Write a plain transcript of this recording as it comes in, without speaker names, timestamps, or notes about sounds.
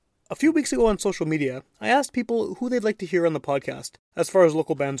A few weeks ago on social media, I asked people who they'd like to hear on the podcast as far as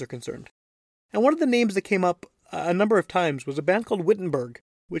local bands are concerned. And one of the names that came up a number of times was a band called Wittenberg,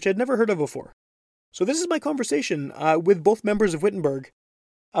 which I'd never heard of before. So this is my conversation with both members of Wittenberg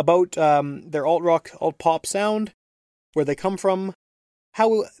about their alt-rock, alt-pop sound, where they come from,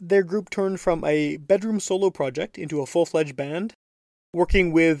 how their group turned from a bedroom solo project into a full-fledged band,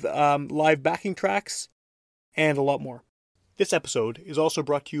 working with live backing tracks, and a lot more. This episode is also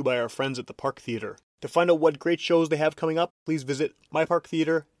brought to you by our friends at the Park Theatre. To find out what great shows they have coming up, please visit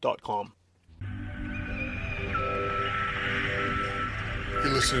myparktheatre.com.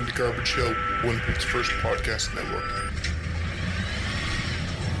 You're listening to Garbage Hill, Winnipeg's first podcast network.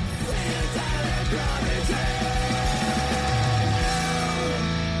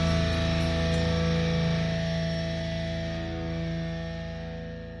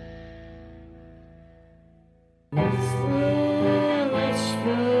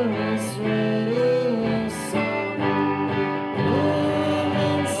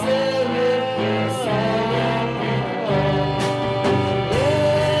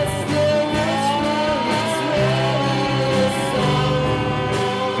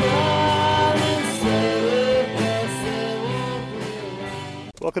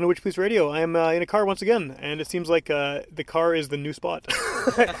 Welcome to Witch Police Radio. I'm in a car once again, and it seems like the car is the new spot.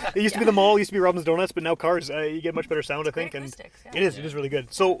 It used to be the mall, it used to be Robin's Donuts, but now cars, you get much better sound, I think. And it is really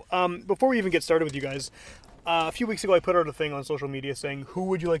good. So before we even get started with you guys, a few weeks ago I put out a thing on social media saying, who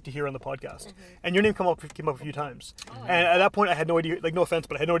would you like to hear on the podcast? Mm-hmm. And your name came up a few times. Oh, and at that point I had no idea, like no offense,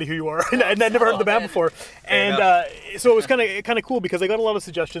 but I had no idea who you are. And I'd never heard of the band before. And so it was kind of cool because I got a lot of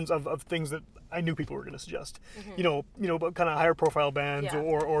suggestions of things that I knew people were going to suggest. Mm-hmm. You know, kind of higher profile bands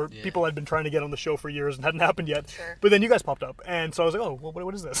or people I'd been trying to get on the show for years and hadn't happened yet. Sure. But then you guys popped up. And so I was like, oh, well,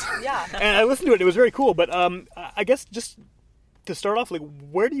 what is this? Yeah. And I listened to it. It was very cool. But I guess just to start off, like,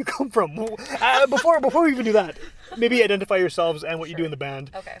 where do you come from? Before we even do that, maybe identify yourselves and what you do in the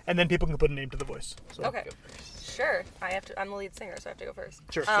band. Okay. And then people can put a name to the voice. So, okay. Sure. I'm the lead singer, so I have to go first.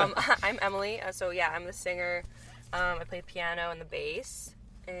 Sure. I'm Emily. I'm the singer. I play piano and the bass.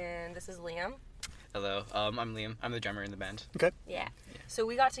 And this is Liam. Hello. I'm Liam. I'm the drummer in the band. Okay. Yeah. So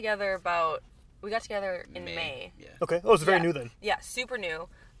we got together in May. Yeah. Okay. Oh, it's very new then. Yeah, super new.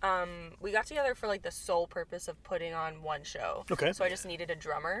 We got together for like the sole purpose of putting on one show. Okay. So I just needed a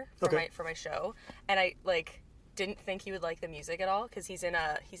drummer for my show, and I didn't think he would like the music at all because he's in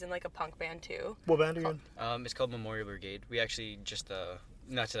like a punk band too. What band are you in? It's called Memorial Brigade. We actually just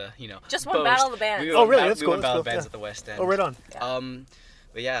not to just won Battle of the Bands. Oh really? That's we cool. won Battle of the Bands at the West End. Oh, right on. Yeah.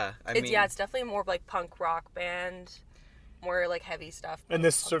 But yeah, it's definitely more like punk rock band, more like heavy stuff. And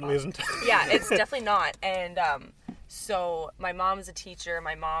this certainly isn't. Yeah, it's definitely not. And so my mom's a teacher.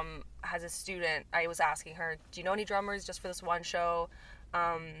 My mom has a student. I was asking her, do you know any drummers just for this one show?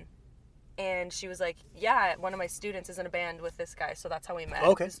 And she was like, yeah, one of my students is in a band with this guy. So that's how we met.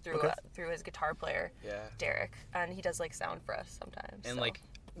 Okay. Through his guitar player, Derek. And he does like sound for us sometimes. And like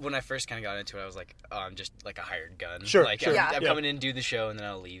when I first kind of got into it, I was like, oh, I'm just like a hired gun. Sure. Like I'm coming in, do the show, and then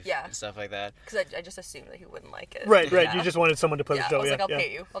I'll leave. Yeah. And stuff like that. Because I just assumed that he wouldn't like it. Right. You just wanted someone to play the show. I was like, I'll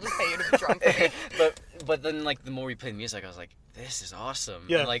pay you. I'll just pay you to drum for me. But then like the more we played music, I was like, this is awesome.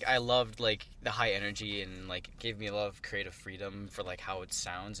 Yeah. And, like I loved like the high energy and like gave me a lot of creative freedom for like how it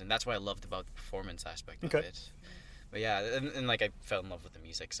sounds, and that's what I loved about the performance aspect of it. But yeah, and like I fell in love with the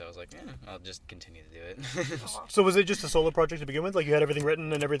music, so I was like, I'll just continue to do it. So was it just a solo project to begin with? Like you had everything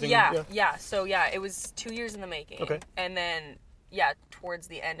written and everything? Yeah. So it was 2 years in the making. Okay. And then towards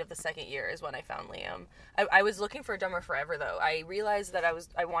the end of the second year is when I found Liam. I was looking for a drummer forever though. I realized that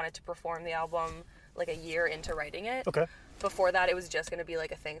I wanted to perform the album like a year into writing it. Okay. Before that, it was just going to be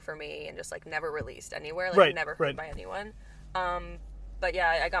like a thing for me and just like never released anywhere, like never heard by anyone. But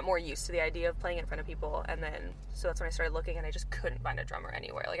yeah, I got more used to the idea of playing in front of people, and then so that's when I started looking, and I just couldn't find a drummer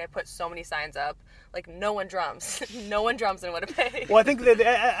anywhere. Like I put so many signs up, like no one drums, no one drums in Winnipeg. Well, I think that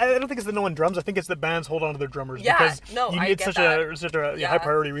I don't think it's that no one drums. I think it's that bands hold on to their drummers because it's such a high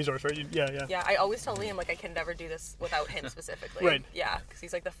priority resource, right? Yeah. I always tell Liam like I can never do this without him specifically. Right. Yeah, because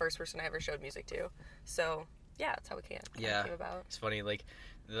he's like the first person I ever showed music to. So yeah, that's how it came about. It's funny, like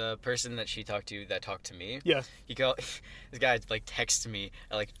the person that she talked to me. Yeah. This guy like texted me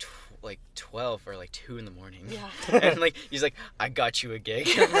at like 12 or like 2 in the morning. Yeah. And like he's like, I got you a gig.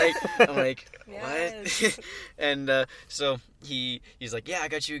 I'm like yes. What? And so he's like, yeah, I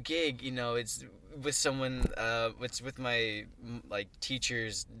got you a gig. You know, it's with someone. It's with my like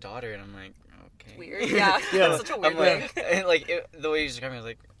teacher's daughter, and I'm like, okay. Weird. Yeah. That's such a weird thing. And like the way he was describing, I was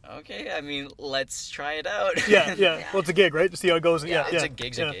like, okay, I mean, let's try it out. Yeah. Well, it's a gig, right? To see how it goes. It's a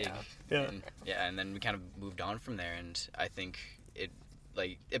gig's a gig. Yeah. And then we kind of moved on from there, and I think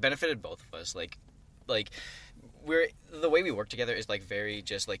like it benefited both of us. Like we're the way we work together is like very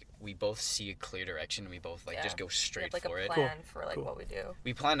just like we both see a clear direction and we both like just go straight like for it. Like a plan for like what we do.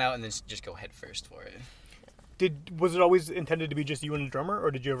 We plan out and then just go head first for it. Was it always intended to be just you and a drummer,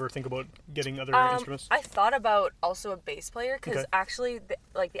 or did you ever think about getting other instruments? I thought about also a bass player, because actually,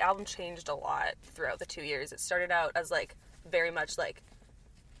 the album changed a lot throughout the 2 years. It started out as, like, very much, like,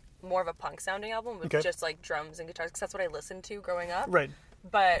 more of a punk-sounding album with just, like, drums and guitars, because that's what I listened to growing up. Right.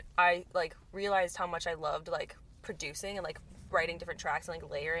 But I, like, realized how much I loved, like, producing and, like, writing different tracks and like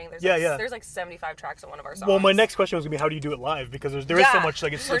layering. There's like 75 tracks on one of our songs. Well, my next question was gonna be, how do you do it live? Because there is so much,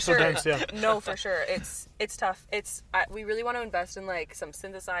 like, it's so dense. Yeah. No, for sure, it's tough. We really want to invest in like some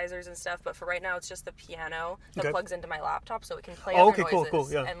synthesizers and stuff, but for right now, it's just the piano that plugs into my laptop, so it can play other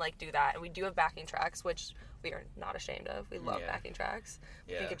noises and like do that. And we do have backing tracks, which we are not ashamed of. We love backing tracks.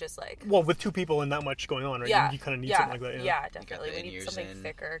 Yeah. We could just like... Well, with two people and that much going on, right? Yeah. You kind of need something like that. Yeah, definitely. We need something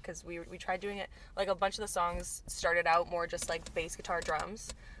thicker, because we tried doing it... Like, a bunch of the songs started out more just like bass, guitar,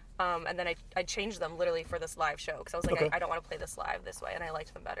 drums. And then I changed them literally for this live show, because I was like, I don't want to play this live this way, and I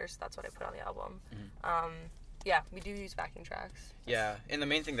liked them better, so that's what I put on the album. Mm-hmm. Yeah, we do use backing tracks. Yeah, and the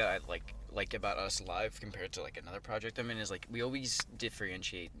main thing that I like about us live compared to like another project I'm in is like we always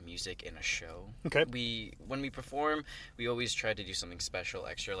differentiate music in a show. Okay. When we perform, we always try to do something special,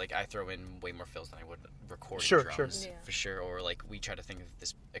 extra. Like I throw in way more fills than I would recording drums for sure. Or like we try to think of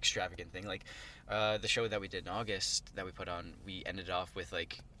this extravagant thing. Like the show that we did in August that we put on, we ended off with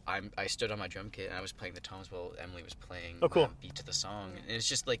like I stood on my drum kit and I was playing the toms while Emily was playing beat to the song, and it's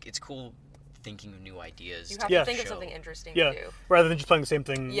just like it's cool. Thinking of new ideas. You have to think of something interesting to do. Rather than just playing the same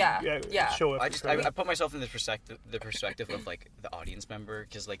thing. Show up. I put myself in the perspective of like the audience member,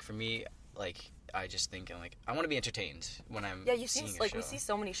 because like for me, like I just think like I want to be entertained when I'm seeing a show. We see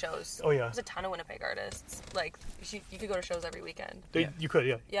so many shows. Oh yeah. There's a ton of Winnipeg artists. Like you could go to shows every weekend. You could,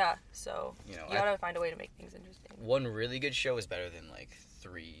 yeah. Yeah. So you gotta find a way to make things interesting. One really good show is better than like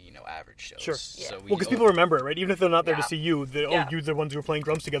 3, average shows. Sure. Yeah. So because people remember it, right? Even if they're not there to see you, you're the ones who were playing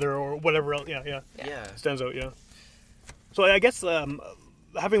drums together or whatever else. Yeah. Stands out, yeah. So I guess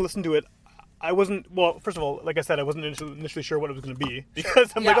having listened to it, I wasn't, well, first of all, like I said, I wasn't initially sure what it was going to be,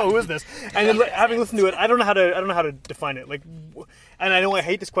 because I'm like, oh, who is this? And then having listened to it, I don't know how to define it. Like, and I know I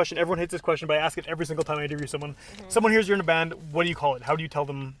hate this question. Everyone hates this question, but I ask it every single time I interview someone. Mm-hmm. Someone hears you're in a band. What do you call it? How do you tell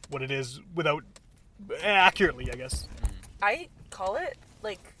them what it is without accurately, I guess? I call it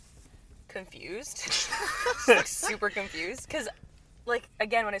like confused, like super confused, because like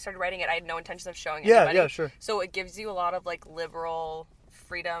again, when I started writing it, I had no intention of showing anybody. Yeah, sure. So it gives you a lot of like liberal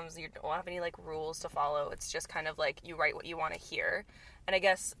freedoms. You don't have any like rules to follow. It's just kind of like you write what you want to hear. And I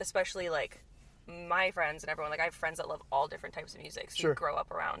guess especially like my friends and everyone, like I have friends that love all different types of music, so you grow up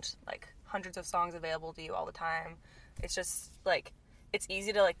around like hundreds of songs available to you all the time. It's just like it's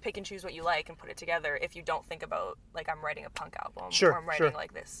easy to like pick and choose what you like and put it together if you don't think about like I'm writing a punk album or I'm writing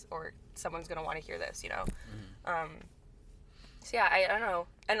like this, or someone's gonna want to hear this, Mm-hmm. So yeah, I don't know.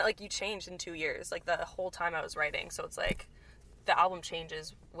 And like you changed in 2 years, like the whole time I was writing, so it's like the album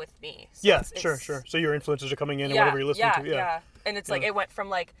changes with me. So sure. So your influences are coming in and whatever you're listening to. Yeah. And it's like it went from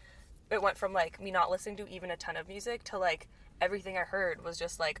like me not listening to even a ton of music to like everything I heard was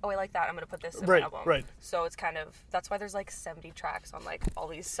just like, oh, I like that, I'm gonna put this in my album. Right. So it's kind of, that's why there's like 70 tracks on like all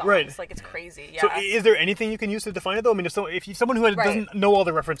these songs. Right. Like it's crazy. Yeah. So is there anything you can use to define it though? I mean, if someone who doesn't know all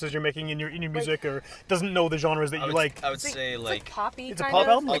the references you're making in your music, or doesn't know the genres that you like, I would say like poppy. It's a pop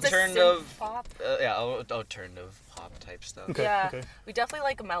album. Alternative pop. Alternative pop type stuff. Okay. Yeah. Okay. We definitely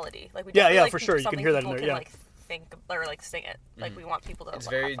like a melody. Like we for sure. You can hear that in there. Like, think or like sing it. Like we want people to. It's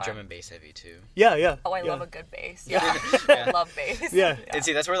very drum and bass heavy too. Yeah. Oh, I love a good bass. Yeah. I love bass. Yeah. And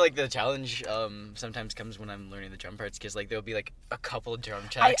see, that's where like the challenge sometimes comes when I'm learning the drum parts, because like there'll be like a couple of drum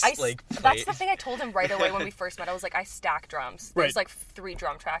tracks that's the thing I told him right away when we first met. I was like, I stack drums. There's like 3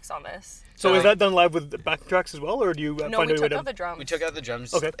 drum tracks on this. So is that done live with backing tracks as well, or do you find a way to? No, we took out the drums. We took out the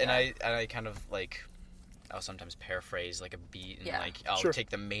drums. Okay. And I kind of like, I'll sometimes paraphrase like a beat, and like I'll take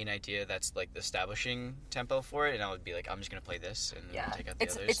the main idea that's like the establishing tempo for it, and I would be like, I'm just gonna play this, and then take out the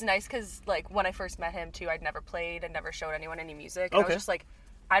others. It's nice because like when I first met him too, I'd never played and never showed anyone any music. And I was just like,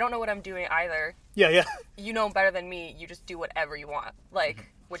 I don't know what I'm doing either. Yeah. You know better than me. You just do whatever you want,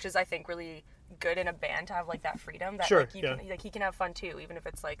 like, which is I think really good in a band to have like that freedom. That like you can, like he can have fun too, even if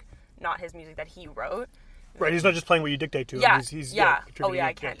it's like not his music that he wrote. Right, he's not just playing what you dictate to him. Yeah, he's I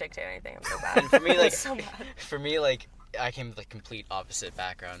can't dictate anything. I'm so bad. And for me, like, so bad. For me, like, I came with a complete opposite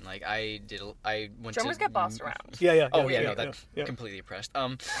background. Like, I went Drummers get bossed around. Yeah. That's completely oppressed. You're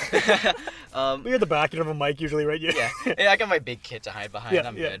at the back. You don't have a mic usually, right? Yeah, I got my big kit to hide behind.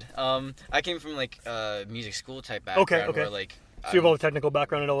 I'm good. I came from like music school type background where like So you have all the technical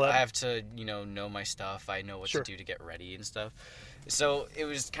background and all that? I have to, know my stuff. I know what to do to get ready and stuff. So it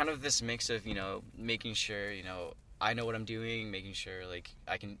was kind of this mix of, making sure, I know what I'm doing, making sure,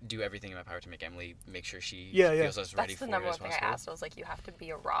 I can do everything in my power to make Emily make sure she feels as ready for it as possible. That's the number one thing I asked. I was like, you have to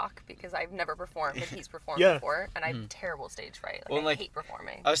be a rock, because I've never performed, and he's performed before, and I have terrible stage fright. I hate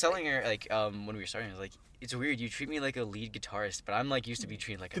performing. I was telling her, when we were starting, I was like, it's weird, you treat me like a lead guitarist, but I'm, used to be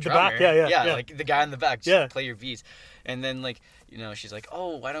treated like a drummer. The back, yeah. Like, the guy in the back, just play your beats. And then, she's like,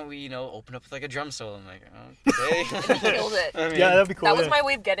 oh, why don't we, open up with, a drum solo? I'm like, okay. And he killed it. That'd be cool. That was my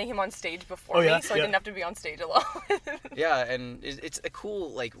way of getting him on stage before me, so I didn't have to be on stage alone. Yeah, and it's a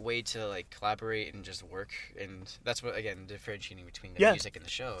cool, way to, collaborate and just work, and that's what, again, differentiating between the music and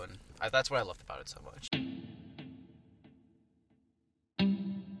the show, and that's what I loved about it so much.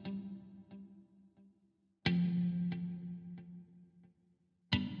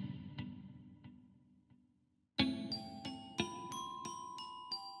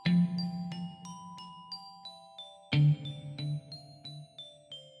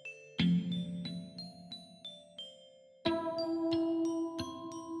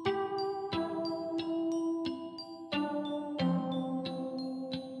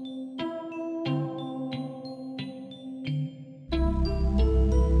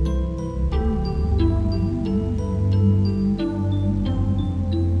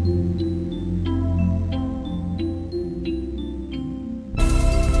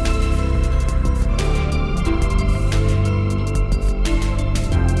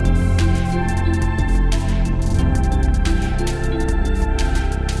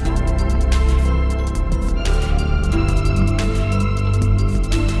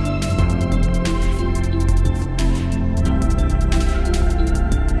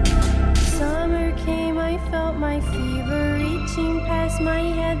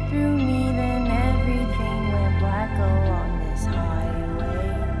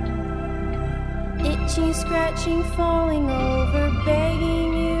 Scratching, falling over,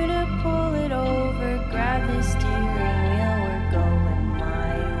 begging you to pull it over. Grab the steering wheel, we're going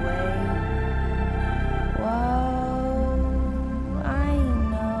my way. Whoa, I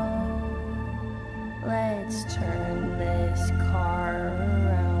know. Let's turn this car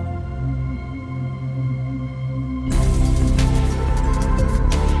around.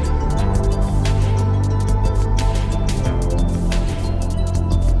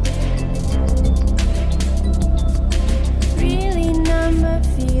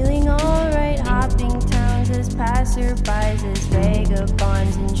 Passerbys as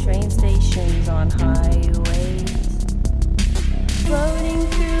vagabonds in train stations on highways, floating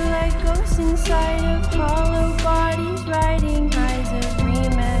through like ghosts inside of hollow bodies, riding highs of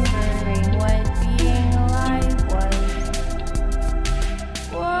remembering what being alive was.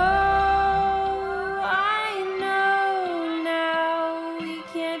 Whoa, I know now we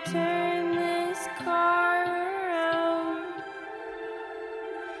can't turn this car around.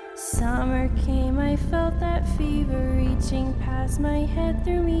 Summer came, I felt that fever reaching past my head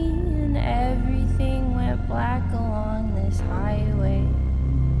through me, and everything went black along this highway.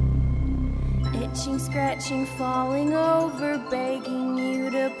 Itching, scratching, falling over, begging you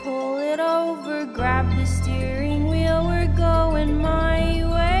to pull it over. Grab the steering wheel, we're going my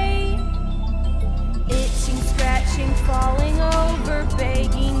way. Itching, scratching, falling over,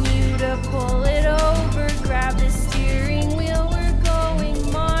 begging you to pull it over. Grab the steering wheel, we're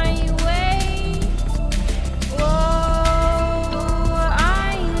going my way. Whoa.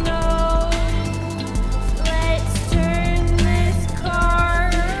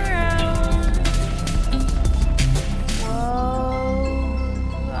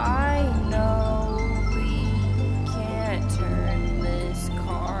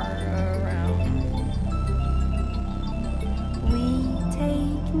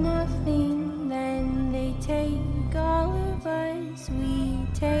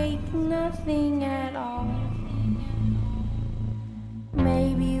 Nothing at all.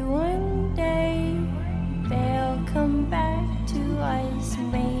 Maybe one day they'll come back to us.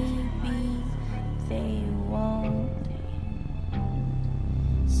 Maybe they won't.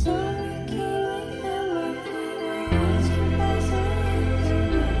 Summer came like the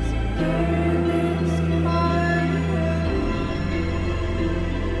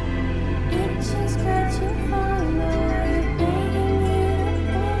itching, scratching, falling over, begging you to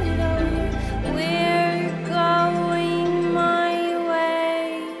pull it over. We're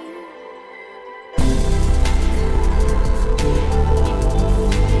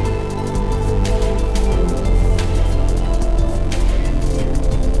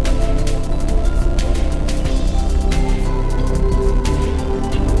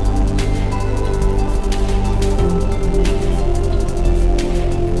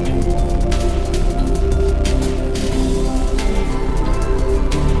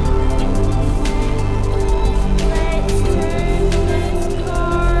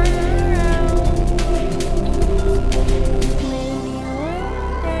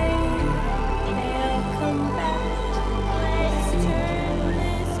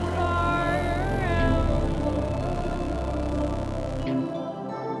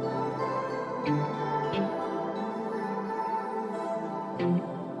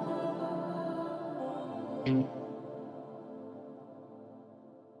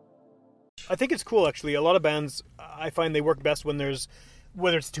I think it's cool, actually. A lot of bands, I find they work best when there's,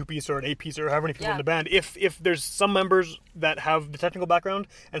 whether it's a 2-piece or an 8-piece or however many people in the band, if there's some members that have the technical background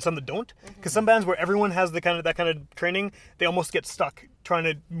and some that don't. Because some bands where everyone has that kind of training, they almost get stuck trying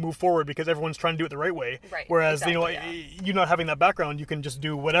to move forward because everyone's trying to do it the right way. Right. Whereas, you not having that background, you can just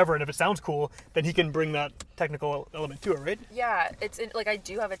do whatever, and if it sounds cool, then he can bring that technical element to it, right? Yeah, I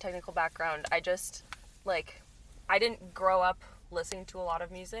do have a technical background. I just, I didn't grow up listening to a lot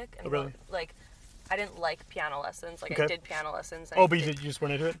of music. And really? I didn't like piano lessons. I did piano lessons. But you just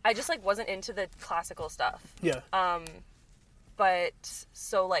went into it? I just, wasn't into the classical stuff. Yeah. But,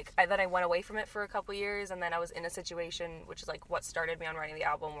 so, then I went away from it for a couple years, and then I was in a situation, which is, what started me on writing the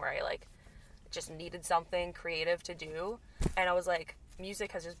album, where I, just needed something creative to do. And I was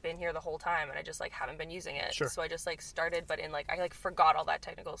music has just been here the whole time, and I just, haven't been using it. Sure. So I just, started, but in, I, forgot all that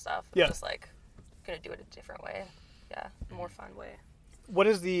technical stuff. Yeah. I'm just, gonna do it a different way. Yeah, a more fun way. What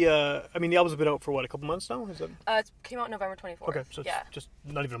is the, the album's been out for what, a couple months now? Is it? It came out November 24th. Okay, so it's just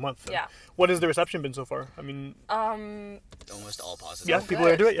not even a month. Then. Yeah. What has the reception been so far? Almost all positive. Yeah, people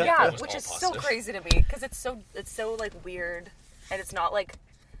are into it. Yeah, which is so crazy to me, because it's so weird, and it's not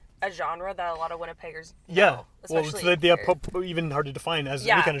a genre that a lot of Winnipeggers know. Especially well, even hard to define as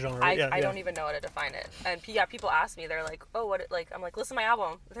any kind of genre. Right? I don't even know how to define it. And people ask me, they're like, "Oh, what?" I'm like, "Listen to my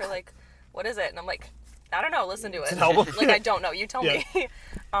album." They're like, "What is it?" And I'm like, I don't know, listen to it. It's an album. I don't know. You tell me.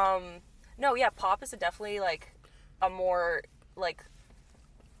 No, pop is definitely a more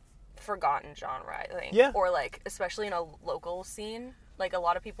forgotten genre, I think. Yeah. Or especially in a local scene. A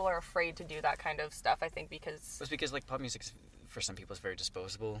lot of people are afraid to do that kind of stuff, I think, because it's because pop music for some people is very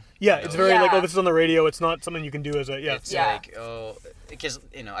disposable. Yeah, it's very this is on the radio. It's not something you can do as a It's because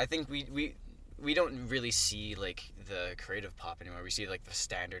I think we don't really see the creative pop anymore. We see the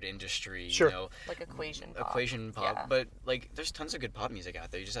standard industry, Equation pop. Yeah. But there's tons of good pop music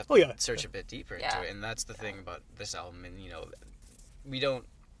out there. You just have to search a bit deeper into it, and that's the thing about this album. And we don't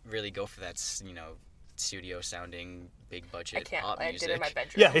really go for that studio sounding big budget pop music. I did it in my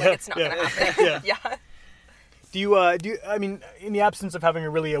bedroom. It's not gonna happen. Yeah. Do you, in the absence of having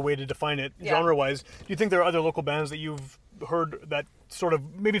a way to define it genre-wise, do you think there are other local bands that you've heard that sort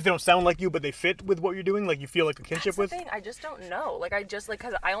of, maybe if they don't sound like you, but they fit with what you're doing, you feel a kinship with? That's the thing, I just don't know.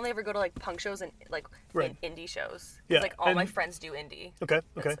 Because I only ever go to, punk shows and, indie shows. Yeah. All my friends do indie. Okay.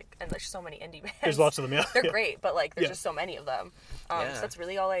 And there's so many indie bands. There's lots of them, yeah. They're great, but, there's just so many of them. So that's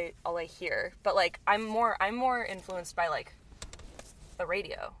really all I hear. But, I'm more influenced by, the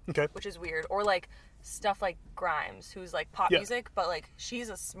radio. Okay. Which is weird. Or, stuff like Grimes, who's pop music, but she's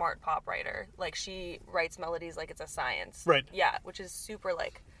a smart pop writer. She writes melodies like it's a science. Right. Yeah, which is super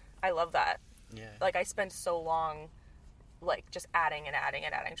I love that. Yeah. I spend so long just adding and adding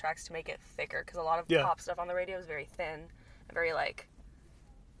and adding tracks to make it thicker, because a lot of pop stuff on the radio is very thin and very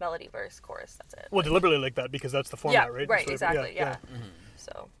melody, verse, chorus, that's it. Well, deliberately like that because that's the format, right? Right, exactly, yeah. Mm-hmm.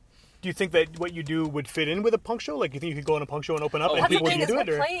 So do you think that what you do would fit in with a punk show? You think you could go on a punk show and open up and people would do it?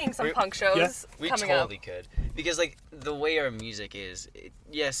 We're playing some punk shows we totally could. Because, the way our music is,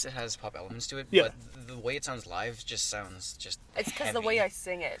 yes, it has pop elements to it, but the way it sounds live just sounds it's because the way I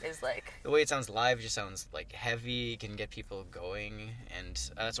sing it is, the way it sounds live just sounds, heavy, can get people going, and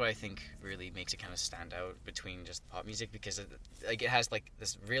that's what I think really makes it kind of stand out between just pop music, because, it has,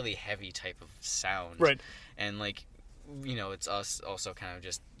 this really heavy type of sound. Right. And, it's us also kind of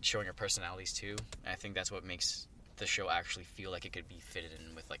just showing our personalities too. I think that's what makes the show actually feel like it could be fitted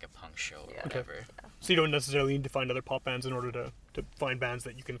in with a punk show or whatever. Yeah. So you don't necessarily need to find other pop bands in order to find bands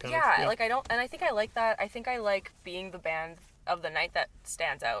that you can kind of... Yeah, I don't... And I think I like that. I think I like being the band of the night that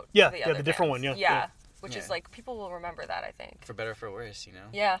stands out. Yeah, the different one, Yeah. Which is people will remember that, I think. For better or for worse,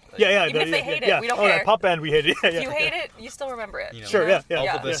 Yeah. Even if they hate it, we don't care. that pop band we hate it. If you hate it, you still remember it. Sure, All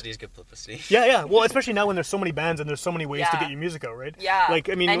publicity is good publicity. Yeah. Well, especially now when there's so many bands and there's so many ways to get your music out, right? Yeah.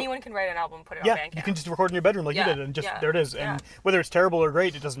 Anyone can write an album, put it on Bandcamp. You can just record in your bedroom you did, and just there it is. And whether it's terrible or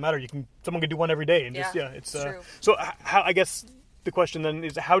great, it doesn't matter. Someone can do one every day, and it's true. So how, I guess the question then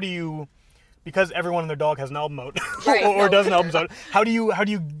is, how do you, because everyone and their dog has an album out or does an album out, how do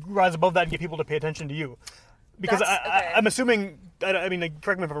you rise above that and get people to pay attention to you? Because I'm assuming,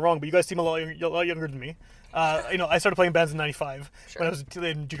 correct me if I'm wrong, but you guys seem a lot younger than me. I started playing bands in '95 when I was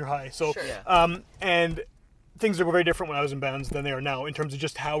in junior high. So, and things were very different when I was in bands than they are now in terms of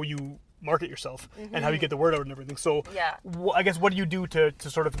just how you market yourself and how you get the word out and everything. So, I guess, what do you do to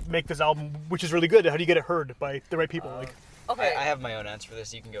sort of make this album, which is really good? How do you get it heard by the right people? Okay, I have my own answer for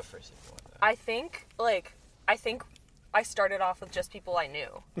this. You can go first if you want. I think I started off with just people I knew.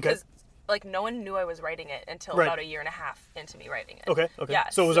 Okay. like, no one knew I was writing it until about a year and a half into me writing it. Okay. Yeah.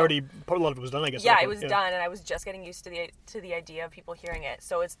 So it was already, a lot of it was done, I guess. Yeah, it was done, and I was just getting used to the idea of people hearing it.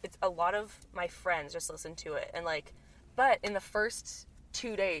 So it's a lot of my friends just listened to it, and like, but in the first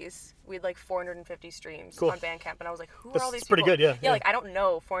 2 days, we had like 450 streams on Bandcamp, and I was like, who are all these people? That's pretty good, yeah. Yeah, like, I don't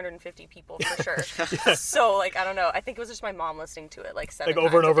know 450 people for sure. So, like, I don't know. I think it was just my mom listening to it like 7 times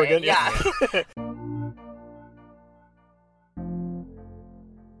over and over again? Yeah.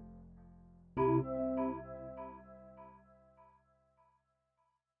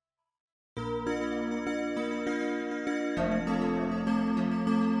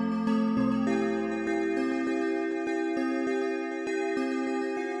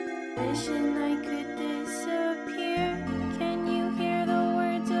 Wishing I could disappear. Can you hear the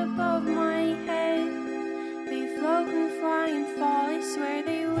words above my head? They float and fly and fall, I swear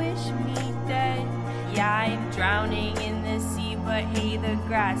they wish me dead. Yeah, I'm drowning in the sea, but hey, the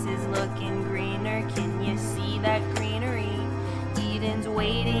grass is looking greener. Can you see that greenery? Eden's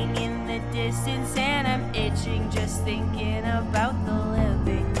waiting in the distance, and I'm itching just thinking about the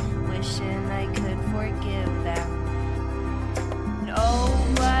living. Wishing I could forgive them. No,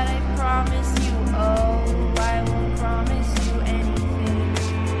 but I promise you, oh, I won't promise you anything.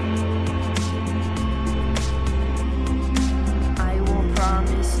 I won't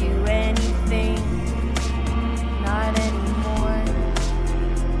promise you anything, not anymore.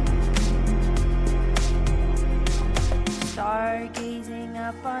 Stargazing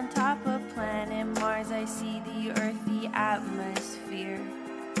up on top of planet Mars, I see the earthy atmosphere.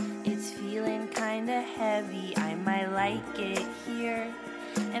 It's feeling kinda heavy, I might like it here.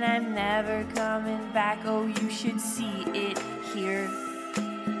 And I'm never coming back, oh, you should see it here.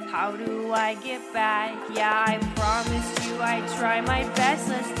 How do I get back? Yeah, I promised you I'd try my best.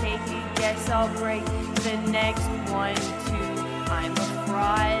 Let's take a guess, I'll break the next one too. I'm a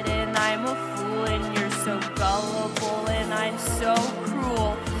fraud and I'm a fool, and you're so gullible and I'm so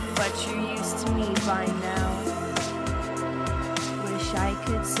cruel. But you're used to me by now. I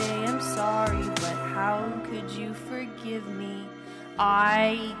could say I'm sorry, but how could you forgive me?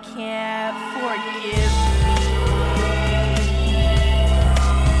 I can't forgive me.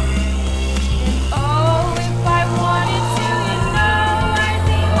 And oh, if I wanted to, you know, I'd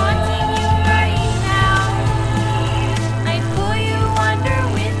be haunting you right now. I'd pull you under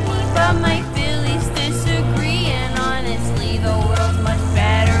with me, but my feelings disagree. And honestly, the world's much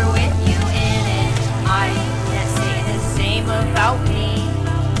better with you in it. I can't say the same about me.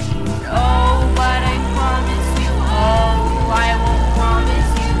 Oh, but I promise you, oh, I won't promise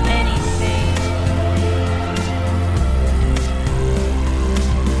you anything.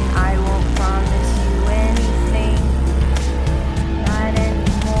 I won't promise you anything, not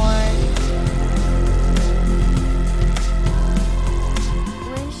anymore.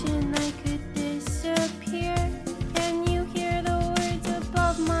 Wishing I could disappear. Can you hear the words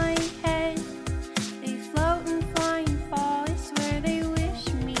above my head? They float and fly and fall, I swear they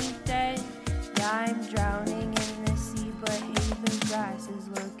wish me dead. Yeah, I'm drowning in the sea, but hey, the grass is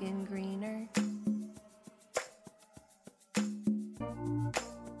looking greener.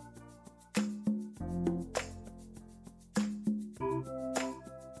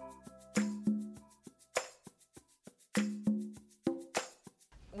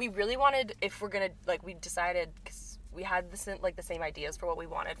 We really wanted, if we're gonna, like, we decided, because we had the same ideas for what we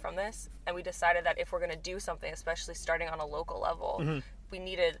wanted from this, and we decided that if we're gonna do something, especially starting on a local level, we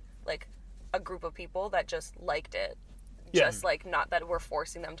needed, like, a group of people that just liked it. Yeah. Just, like, not that we're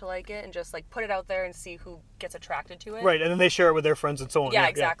forcing them to like it, and just, like, put it out there and see who gets attracted to it. Right, and then they share it with their friends and so on. Yeah,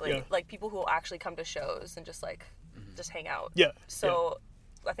 exactly. Yeah. Like, people who will actually come to shows and just, like, just hang out. Yeah. So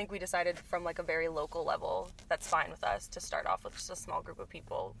I think we decided from, like, a very local level, that's fine with us to start off with just a small group of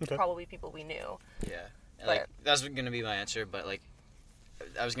people, probably people we knew. Yeah. And, like, that's going to be my answer, but, like,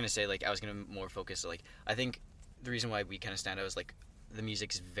 I was going to say, like, I was going to more focus, like, I think the reason why we kind of stand out is, like, the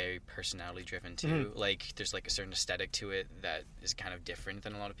music's very personality driven too. Like, there's, like, a certain aesthetic to it that is kind of different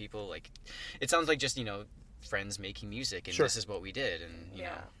than a lot of people. Like, it sounds like just, you know, friends making music, and this is what we did, and you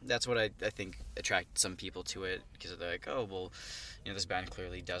know, that's what I think attracted some people to it, because they're like, oh, well, you know, this band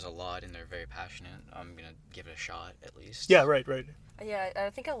clearly does a lot and they're very passionate, I'm gonna give it a shot at least. Yeah, right. Yeah, I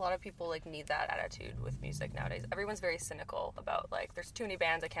think a lot of people, like, need that attitude with music nowadays. Everyone's very cynical about, like, there's too many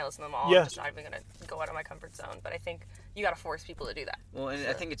bands, I can't listen to them all. I'm just not even going to go out of my comfort zone. But I think you got to force people to do that. Well, and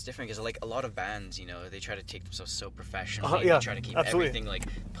I think it's different because, like, a lot of bands, you know, they try to take themselves so professionally. They try to keep everything, like,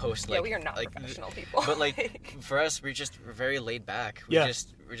 post, like... Yeah, we are not like, professional people. But, like, for us, we're very laid back. We're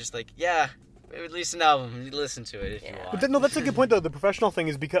just like, yeah, release an album, listen to it if you want. But no, that's a good point, though. The professional thing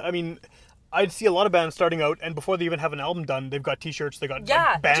is because, I mean... I'd see a lot of bands starting out, and before they even have an album done, they've got T-shirts, they got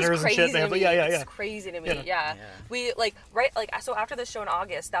banners and shit. They have, It's crazy to me. Yeah. We so after the show in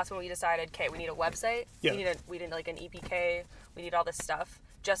August, that's when we decided, okay, we need a website. Yeah. We need like an EPK. We need all this stuff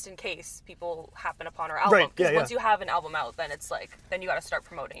just in case people happen upon our album. Right. Because once you have an album out, then it's like then you got to start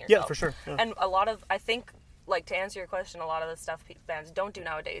promoting yourself. Yeah, for sure. Yeah. And a lot of I think. Like, to answer your question, a lot of the stuff bands don't do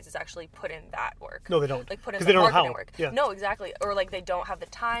nowadays is actually put in that work. No, they don't. Like, put in the marketing work. Yeah. No, exactly. Or, like, they don't have the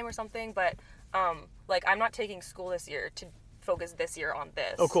time or something. But, like, I'm not taking school this year to focus this year on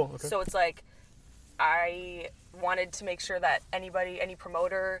this. Oh, cool. Okay. So it's like, I wanted to make sure that any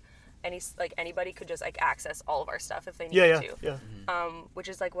promoter, anybody could just, like, access all of our stuff if they needed to. Yeah. Which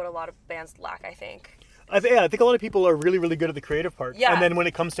is, like, what a lot of bands lack, I think. I think a lot of people are really, really good at the creative part. Yeah. And then when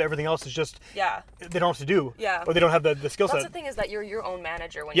it comes to everything else, it's just they don't have to do. Yeah. Or they don't have the skill set. That's the thing is that you're your own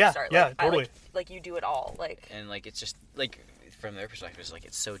manager when you start. Yeah, totally. Like you do it all. Like. And like it's just like from their perspective, it's like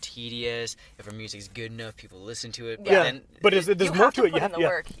it's so tedious. If our music's good enough, people listen to it. But there's more to it. You have to put in the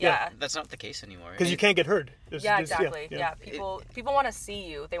work. Yeah. That's not the case anymore. Because you can't get heard. Exactly. Yeah. People want to see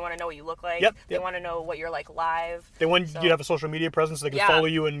you. They want to know what you look like. They want to know what you're like live. They want you to have a social media presence so they can follow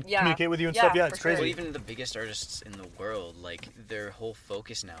you and communicate with you and stuff. Yeah, it's crazy. Well, even the biggest artists in the world, like their whole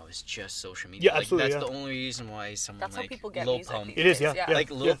focus now is just social media. Yeah, absolutely. That's the only reason why someone like Lil Pump. It is,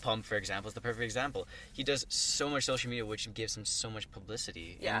 Like Lil Pump, for example, is the perfect example. He does so much social media, which gives him so much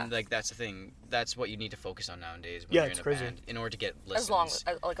publicity. Yeah. And like that's the thing. That's what you need to focus on nowadays when you're in a band in order to get listens.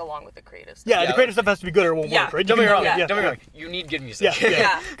 Along with the creative stuff. Yeah, the creative stuff has to be good or it won't work, right? Don't get me wrong. Don't get me wrong. You need good music.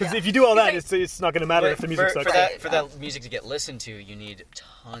 Yeah. Because if you do all that, it's not going to matter if the music sucks. For that music to get listened to, you need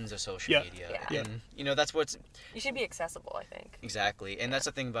tons of social media. Yeah. And that's what's. You should be accessible, I think. Exactly, and that's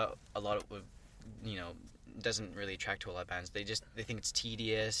the thing about a lot of doesn't really attract to a lot of bands. They think it's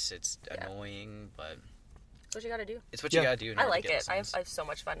tedious, it's annoying, but. It's what you gotta do. It's what you gotta do. I like it. I have so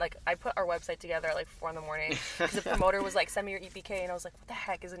much fun. Like, I put our website together at like 4 a.m. because the promoter was like, "Send me your EPK," and I was like, "What the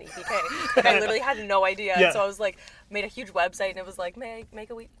heck is an EPK?" Like, I literally had no idea. And so I was like, made a huge website, and it was like, make an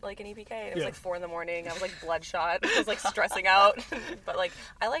EPK. And it was like 4 a.m. I was like bloodshot. I was like stressing out, but like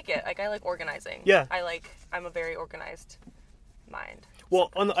I like it. Like I like organizing. Yeah. I'm a very organized mind. Well,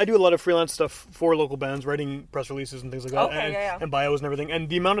 I do a lot of freelance stuff for local bands, writing press releases and things like that, and bios and everything. And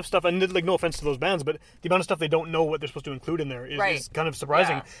the amount of stuff, and like no offense to those bands, but the amount of stuff they don't know what they're supposed to include in there is kind of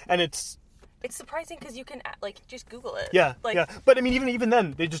surprising. Yeah. And it's surprising because you can like just Google it. Yeah, But I mean, even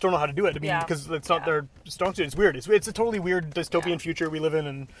then, they just don't know how to do it. I mean, because it's not their strong suit. It's weird. It's a totally weird dystopian future we live in,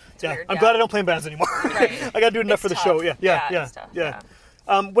 and weird, I'm glad I don't play in bands anymore. Right. I got to do enough for the show. Yeah.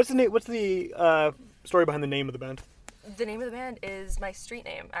 What's the story behind the name of the band? The name of the band is my street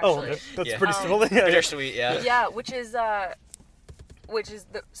name, actually. Oh, that's pretty simple. Bittersweet, yeah. Yeah, which is the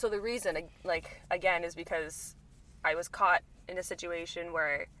reason, like, again, is because I was caught in a situation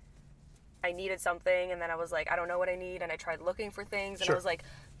where I needed something, and then I was like, I don't know what I need, and I tried looking for things, and I was like,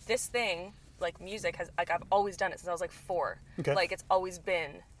 this thing, like, music has, like, I've always done it since I was like 4. Okay. Like, it's always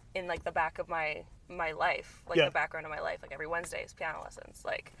been in, like, the back of my life, like, the background of my life, like, every Wednesday is piano lessons,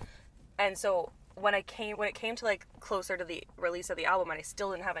 like, and so when it came to like closer to the release of the album and I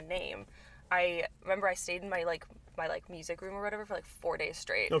still didn't have a name, I remember I stayed in my music room or whatever for like 4 days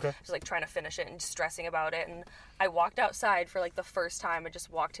straight. Okay. Just like trying to finish it and stressing about it, and I walked outside for like the first time. I just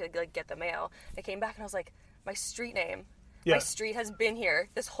walked to like get the mail. I came back and I was like, my street name. My street has been here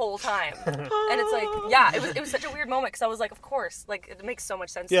this whole time. And it's like, it was such a weird moment because I was like, of course, like it makes so much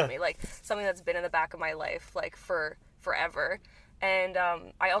sense to me, like something that's been in the back of my life like for forever. And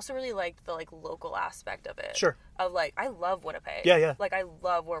I also really liked the like local aspect of it. Sure. Of like, I love Winnipeg. Yeah. Like I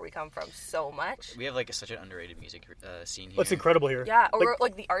love where we come from so much. We have like such an underrated music scene here. Well, it's incredible here. Yeah, or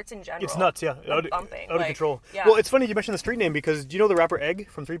like the arts in general. It's nuts. Yeah, out of control. Yeah. Well, it's funny you mentioned the street name because do you know the rapper Egg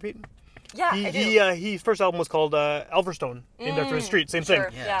from Three Pete? Yeah, I do. His first album was called Alverstone, named after his street. Same thing.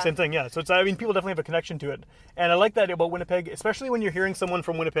 Yeah. Same thing, yeah. So it's, I mean, people definitely have a connection to it. And I like that about Winnipeg, especially when you're hearing someone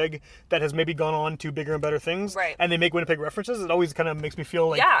from Winnipeg that has maybe gone on to bigger and better things. Right. And they make Winnipeg references. It always kind of makes me feel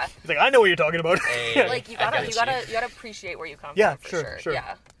like, it's like, I know what you're talking about. Hey, like, you gotta appreciate where you come from, for sure.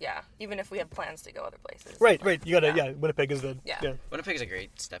 Yeah. Even if we have plans to go other places. Right. You gotta, Winnipeg is the, Winnipeg is a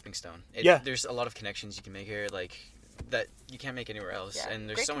great stepping stone. There's a lot of connections you can make here, like, that you can't make anywhere else, and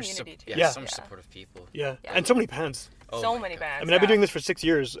there's so much supportive people. And so many bands. Oh, so many bands. I mean, I've been doing this for 6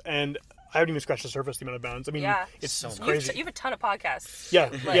 years, and I haven't even scratched the surface the amount of bands. I mean, it's so crazy. You have a ton of podcasts. Yeah,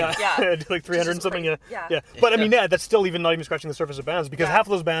 I do like 300 and something. Yeah. But I mean, that's still even not even scratching the surface of bands, because half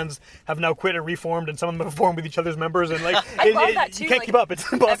of those bands have now quit and reformed, and some of them have formed with each other's members, and like I love that too. You can't keep up. It's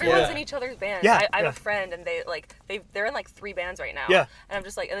impossible. Everyone's in each other's bands. I have a friend, and they're in like 3 bands right now. Yeah. And I'm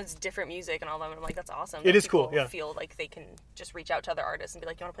just like, and it's different music and all that. And I'm like, that's awesome. It is cool. Yeah. Feel like they can just reach out to other artists and be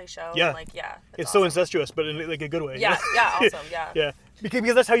like, you want to play a show? Yeah. And like, it's awesome. So incestuous, but in like a good way. Yeah. Awesome. Yeah. Yeah.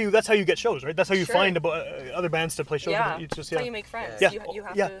 Because that's how you get shows, right? That's how you find other bands to play shows. Yeah. It's just, that's how you make friends. Yeah. You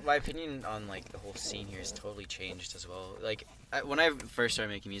have to. My opinion on like the whole scene here has totally changed as well. Like when I first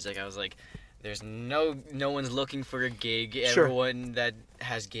started making music, I was like, there's no one's looking for a gig. Everyone that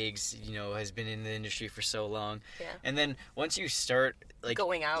has gigs, has been in the industry for so long. Yeah. And then once you start like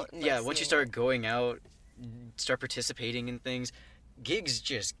going out. And, once you start going out, start participating in things, gigs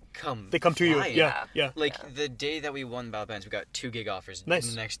just come. They come to you. Yeah. Like the day that we won Battle Bands, we got 2 gig offers.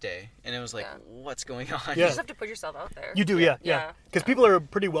 Nice. The next day, and it was like, what's going on? You just have to put yourself out there. You do, yeah. Because people are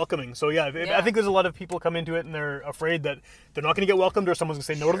pretty welcoming. So I think there's a lot of people come into it and they're afraid that they're not going to get welcomed or someone's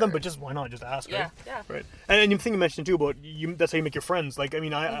going to say no to them. But just why not? Just ask. Right? Yeah. Right. And you think you mentioned too about that's how you make your friends. Like I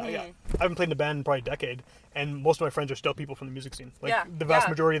mean, I haven't played in a band in probably a decade, and most of my friends are still people from the music scene. Like the vast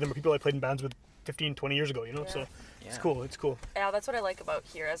majority of them are people I played in bands with 15, 20 years ago. So. It's cool. Yeah, that's what I like about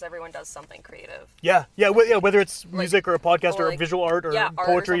here, as everyone does something creative. Yeah. Whether it's music or a podcast or visual art or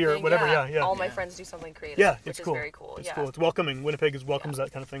poetry or whatever. Yeah. All my friends do something creative. Yeah, which cool. is very cool. It's cool. It's welcoming. Winnipeg welcomes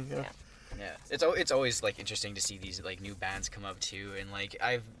that kind of thing. Yeah. It's always like interesting to see these like new bands come up too, and like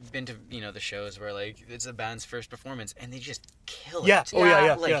I've been to the shows where like it's a band's first performance and they just kill it.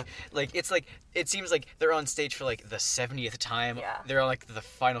 Like it's like it seems like they're on stage for like the 70th time. They're on like the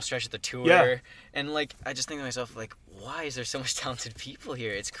final stretch of the tour, and like I just think to myself like, why is there so much talented people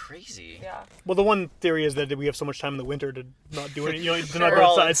here? It's crazy. Yeah. Well, the one theory is that we have so much time in the winter to not do anything. To not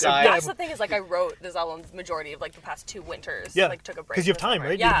go outside. That's the thing is like I wrote this album the majority of like the past 2 winters. Yeah. Like took a break. Because you have time,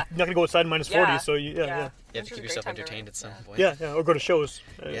 right? Yeah. You're not gonna go outside in -40, so you have to keep yourself entertained at some point. Yeah, or go to shows.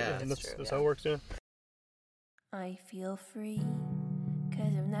 And that's how it works. Yeah. I feel free,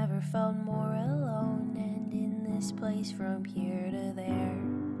 'cause I've never felt more alone, and in this place from here to there,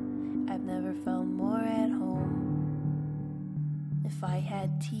 I've never felt more at home. If I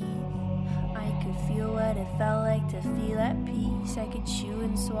had teeth, I could feel what it felt like to feel at peace. I could chew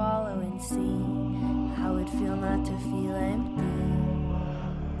and swallow and see how it feel not to feel empty.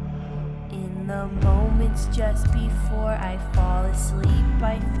 In the moments just before I fall asleep,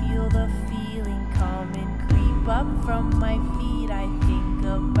 I feel the feeling come and creep up from my feet. I think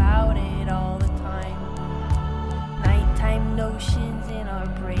about it all the time. Nighttime notions in our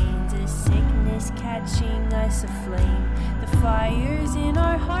brains, a sickness catching us aflame. The fires in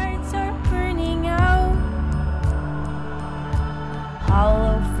our hearts are burning out.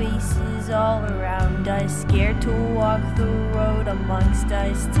 Hollow faces all around us, scared to walk the road amongst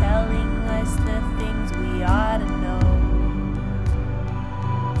us, telling us the things we ought to know.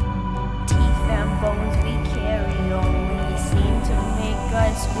 Teeth and bones we carry only seem to make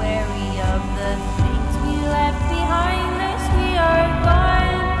us wary of the things we left behind as we are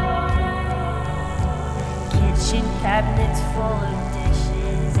gone. Kitchen cabinets full of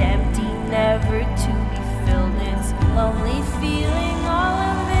dishes, empty, never to be filled. It's lonely feeling all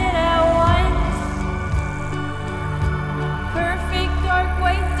of it at once. Perfect dark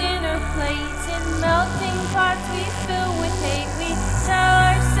white dinner plates and melting pots we fill with hate. We tell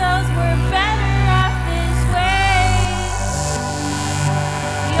ourselves we're better off this way.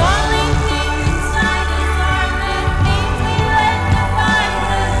 The only things inside us are the things we let define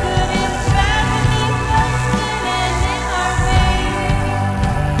the good and bad beneath our skin and in our veins.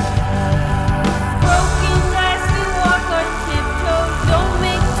 Broken glass, we walk on tiptoes. Don't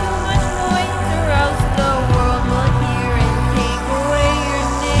make too much noise or else the world will hear and take away your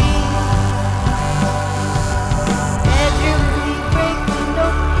name. Bedrooms, we break window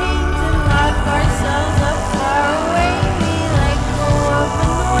panes and lock ourselves up far away. We let go of the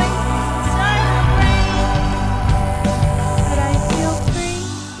noise inside our brain. But I feel free,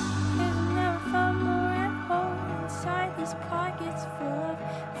 'cause I've never felt more at home inside these pockets full of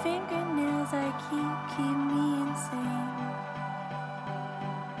fingernails I keep me insane.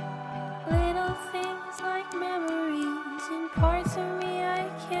 Little things like memories and parts of me I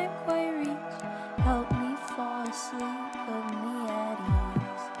can't quite reach help me fall asleep, put me at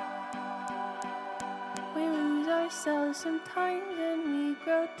ease. We lose ourselves sometimes and we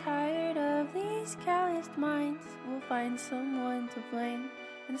grow tired of these calloused minds. We'll find someone to blame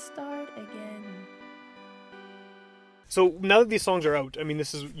and start again. So now that these songs are out, I mean,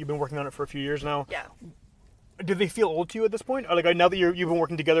 you've been working on it for a few years now. Yeah. do they feel old to you at this point? Or like now that you've been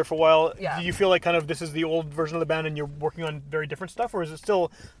working together for a while, Yeah. do you feel like kind of this is the old version of the band and you're working on very different stuff, or is it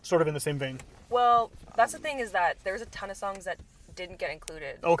still sort of in the same vein? Well, that's the thing is that there's a ton of songs that didn't get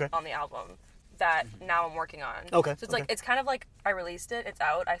included on the album that now I'm working on. Okay. So it's like, it's kind of like I released it, it's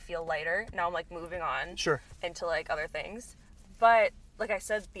out, I feel lighter. Now I'm like moving on into like other things. But like I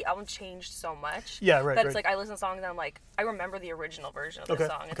said, the album changed so much. Yeah, right. That it's like I listen to songs and I'm like, I remember the original version of the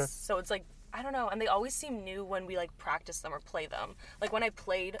song. So it's like, I don't know, and they always seem new when we like practice them or play them. Like when we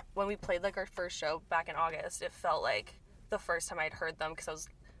played like our first show back in August, it felt like the first time I'd heard them because I was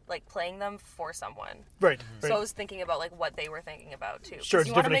like playing them for someone. Right. So I was thinking about like what they were thinking about too. Sure, it's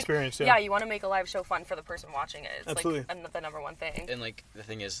a different experience. Yeah, you want to make a live show fun for the person watching it. It's Absolutely. like the number one thing. And like the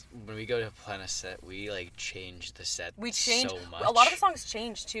thing is, when we go to plan a set, we like change the set. We change so much. a lot of the songs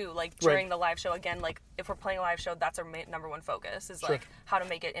change too. Like during the live show, again, like if we're playing a live show, that's our number one focus is like how to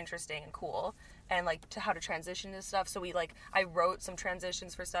make it interesting and cool. And like to how to transition to stuff. So we like I wrote some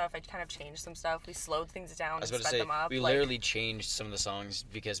transitions for stuff. I kind of changed some stuff. We slowed things down and sped them up. We literally changed some of the songs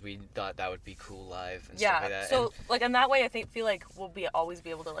because we thought that would be cool live and stuff like that. So like in that way, I feel like we'll always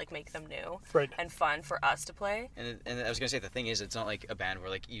be able to like make them new and fun for us to play. And I was gonna say the thing is, it's not like a band where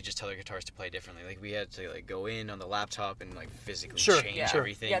like you just tell the guitars to play differently. Like we had to like go in on the laptop and like physically change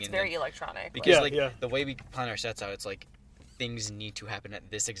everything. Yeah, it's very electronic. Because the way we plan our sets out, it's like things need to happen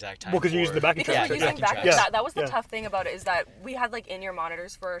at this exact time. Well, because you're using the backing tracks. Because we're using backing tracks. That was the tough thing about it is that we had like in-ear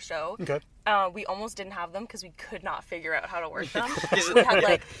monitors for our show. Okay. We almost didn't have them because we could not figure out how to work them. We had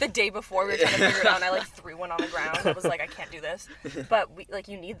like the day before we were trying to figure it out, and I like threw one on the ground. I was like, I can't do this. But we like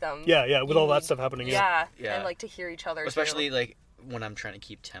you need them. Yeah, with all that stuff happening. Yeah, and like to hear each other. Especially like when I'm trying to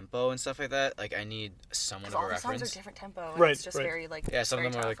keep tempo and stuff like that, like I need somewhat of a reference. All the songs are different tempo. And it's just very like some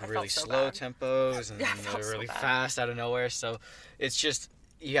of them are like really slow tempos and then they're really fast out of nowhere. So it's just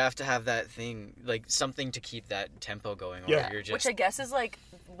you have to have that thing, like something to keep that tempo going. Yeah. Or you're just... Which I guess is like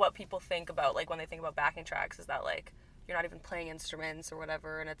what people think about, like when they think about backing tracks, is that like you're not even playing instruments or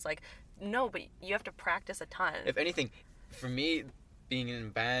whatever, and it's like no, but you have to practice a ton. If anything, for me, being in a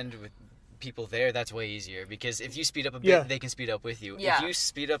band with people there, that's way easier because if you speed up a bit, they can speed up with you. If you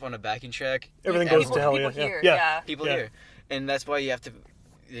speed up on a backing track, everything goes to hell. People hear, and that's why you have to,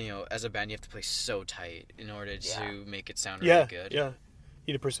 as a band, you have to play so tight in order to make it sound really good. Yeah.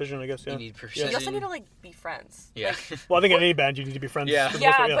 You need precision, I guess. Yeah. You need precision. You also need to like be friends. Yeah. Like, well, I think in any band you need to be friends. Yeah,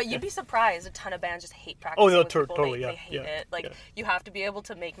 but you'd be surprised. A ton of bands just hate practicing. Oh, no, with people. totally. They hate it. Like you have to be able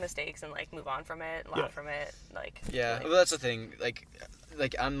to make mistakes and like move on from it, laugh from it. Like well, that's the thing.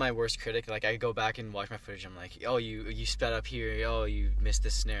 Like I'm my worst critic. Like I go back and watch my footage. I'm like, oh, you sped up here. Oh, you missed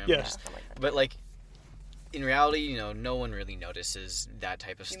this snare. But like in reality, no one really notices that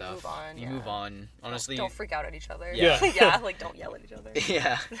type of stuff. You move on. Honestly, don't freak out at each other. Yeah. Like don't yell at each other.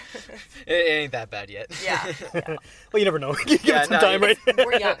 Yeah, it ain't that bad yet. Yeah. Well, you never know. Give it some time, right?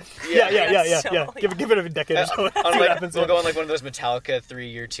 We're young. Yeah. Give it a decade or so. We'll go on like one of those Metallica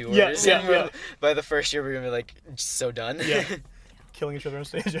 3-year tours. Yeah. By the first year, we're gonna be like so done. Yeah. Killing each other on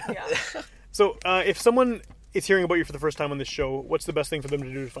stage. Yeah. So, if someone is hearing about you for the first time on this show, what's the best thing for them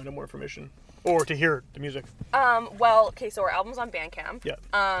to do to find out more information or to hear the music? Well, okay, so our album's on Bandcamp. Yeah.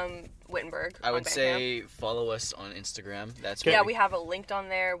 Wittenberg. I would say follow us on Instagram. That's we have a link on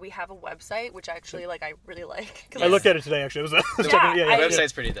there. We have a website, which actually I really like. I looked at it today. Actually, the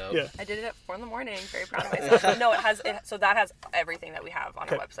website's pretty dope. Yeah. I did it at 4 a.m. Very proud of myself. But no, so that has everything that we have on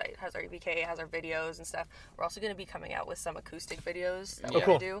our website. It has our EBK, it has our videos and stuff. We're also going to be coming out with some acoustic videos that we're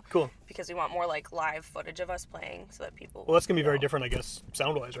going to do. Cool. Because we want more like live footage of us playing, so that people. Well, that's going to be very different, I guess,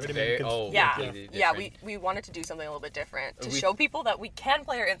 sound-wise, right? We wanted to do something a little bit different to show people that we can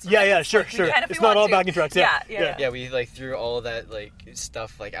play our instruments. Yeah, sure. It's not all backing tracks. Yeah. We like threw all of that like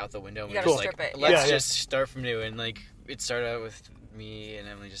stuff like out the window. And we were strip it. Let's just start from new. And like it started out with me and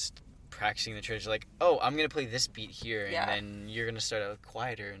Emily just practicing the church. Like, oh, I'm gonna play this beat here, and then you're gonna start out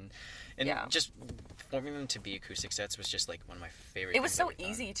quieter and just forming them to be acoustic sets was just like one of my favorite. It was so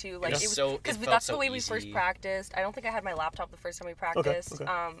easy too. Like it was because that's the way we first practiced. I don't think I had my laptop the first time we practiced.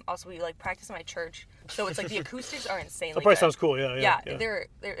 Okay. Also, we like practiced in my church, so it's like the acoustics are insanely. That probably sounds cool. Yeah.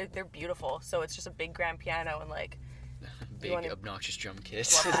 They're beautiful. So it's just a big grand piano and like big obnoxious drum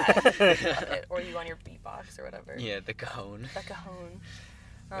kit. Love it. Or you on your beatbox or whatever. Yeah, the cajon.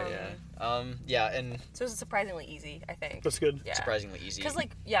 And so it's surprisingly easy, I think. That's good. Yeah. Surprisingly easy. Because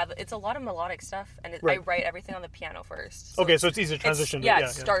it's a lot of melodic stuff, and I write everything on the piano first. So so it's easy to transition. It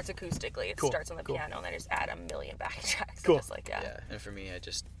starts acoustically. It starts on the piano, and then I just add a million backing tracks. Cool. Just and for me,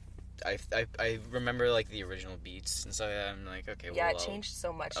 I remember like the original beats, and so I'm like, okay. Yeah, it changed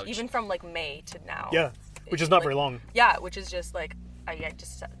so much, even from like May to now. Yeah, which is not very long. Yeah, which is just like I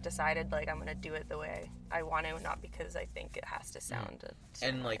just decided like I'm gonna do it the way I want to, not because I think it has to sound.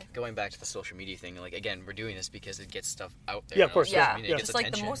 And like going back to the social media thing, like again, we're doing this because it gets stuff out there. Yeah, of course. Yeah, yeah. Just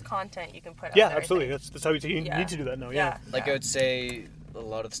like the most content you can put out there. Yeah, absolutely. That's how you need to do that now. Yeah. Like I would say, a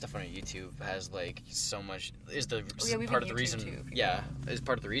lot of the stuff on YouTube has like so much is the part of the reason. Too, is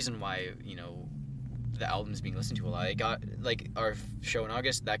part of the reason why the album's being listened to a lot. It got like our show in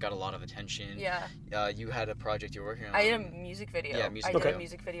August that got a lot of attention. Yeah. You had a project you were working on. I did a music video. Yeah, I did a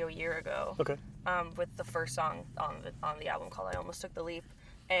music video a year ago. Okay. With the first song on the album called "I Almost Took the Leap,"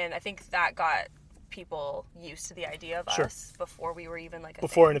 and I think that got people used to the idea of us before we were even like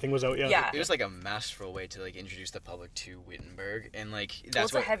before anything was out. Yeah. It was like a masterful way to like introduce the public to Wittenberg, and like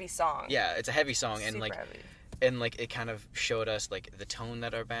it's a heavy song. Yeah, it's a heavy song, and like heavy. And like it kind of showed us like the tone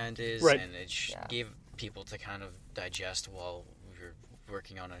that our band is, right. And it gave people to kind of digest while we were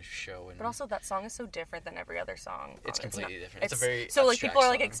working on a show. And but also that song is so different than every other song. It's completely different. It's a very so like people are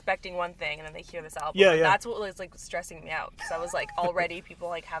like song. Expecting one thing and then they hear this album. Yeah. That's what was like stressing me out because I was like already people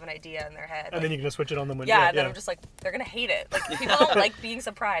like have an idea in their head. And then you can just switch it on them when and then I'm just like they're gonna hate it. Like people don't like being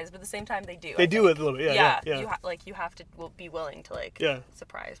surprised, but at the same time they do. They do it a little bit. Yeah. You have to be willing to like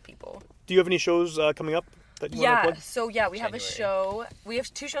surprise people. Do you have any shows coming up? We have a show. We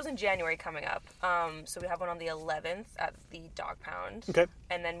have 2 shows in January coming up. So we have one on the 11th at the Dog Pound. Okay.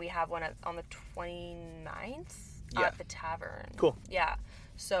 And then we have one on the 29th at the Tavern. Cool. Yeah.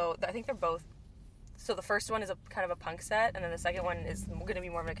 So I think they're both. So the first one is a kind of a punk set, and then the second one is going to be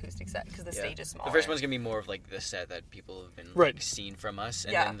more of an acoustic set because the stage is smaller. The first one's going to be more of like the set that people have been like, seen from us,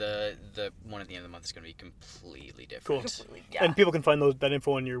 and then the one at the end of the month is going to be completely different. Cool. Completely, And people can find that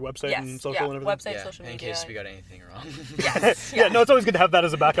info on your website and social and everything. Website, social media. In case we got anything wrong. Yes. No, it's always good to have that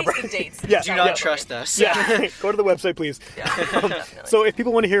as a backup. The dates. Do not trust us. Go to the website, please. Yeah, so if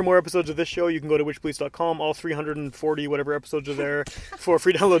people want to hear more episodes of this show, you can go to witchpolice.com. All 340 whatever episodes are there for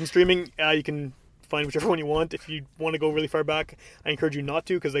free download and streaming. You can find whichever one you want. If you want to go really far back, I encourage you not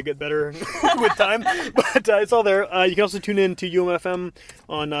to because they get better with time. But it's all there. You can also tune in to UMFM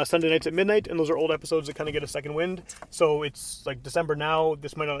on Sunday nights at midnight, and those are old episodes that kind of get a second wind. So it's like December now.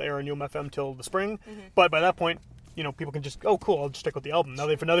 This might not air on UMFM till the spring, but by that point, people can just cool. I'll just stick with the album. Now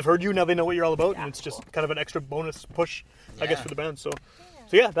they've heard you. Now they know what you're all about, and it's just kind of an extra bonus push, I guess, for the band. So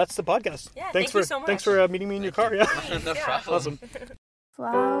that's the podcast. Yeah, thank you so much. Thanks for meeting me in your car. Yeah, no problem. Awesome.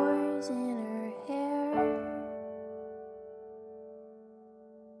 Flowers in her hair.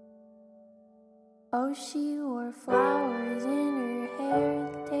 Oh, she wore flowers in her